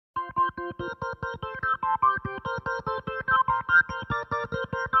Who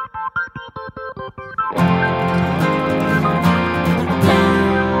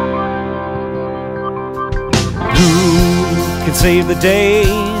can save the day,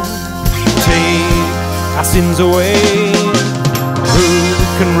 take our sins away? Who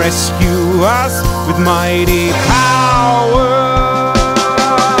can rescue us with mighty power?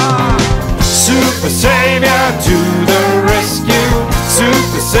 Super Savior to the rescue,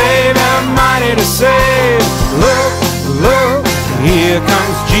 Super Savior mighty to save. Look, look, here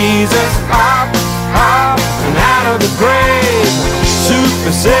comes Jesus, up, up and out of the grave.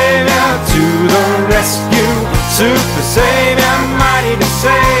 Super Savior to the rescue, Super Savior mighty to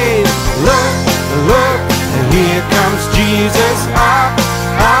save. Look, look, and here comes Jesus, up,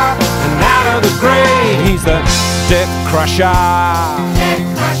 up and out of the grave. He's the death crusher,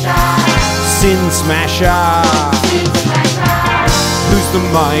 sin smasher, who's the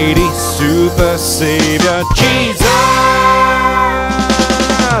mighty Super Savior, Jesus.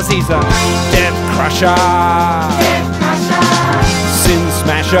 He's the death crusher, sin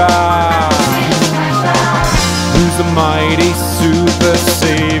smasher, who's the mighty Super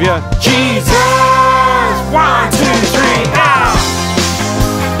Savior, Jesus. 1, 2, 3, out!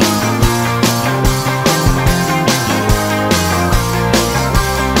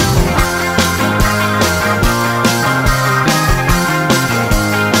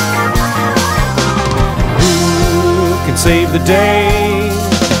 Who can save the day,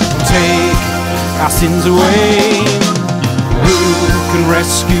 take our sins away? Who can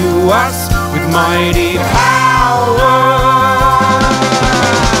rescue us with mighty power?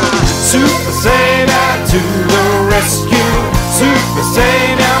 Super Savior to the rescue, Super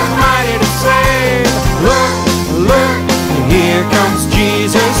Savior mighty to save. Look, look, here comes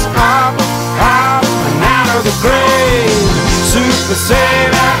Jesus, up, up and out of the grave. Super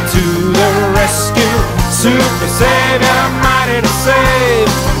Savior to the rescue, Super Savior mighty to save.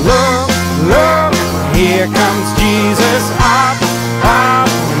 Look, look, here comes Jesus, up,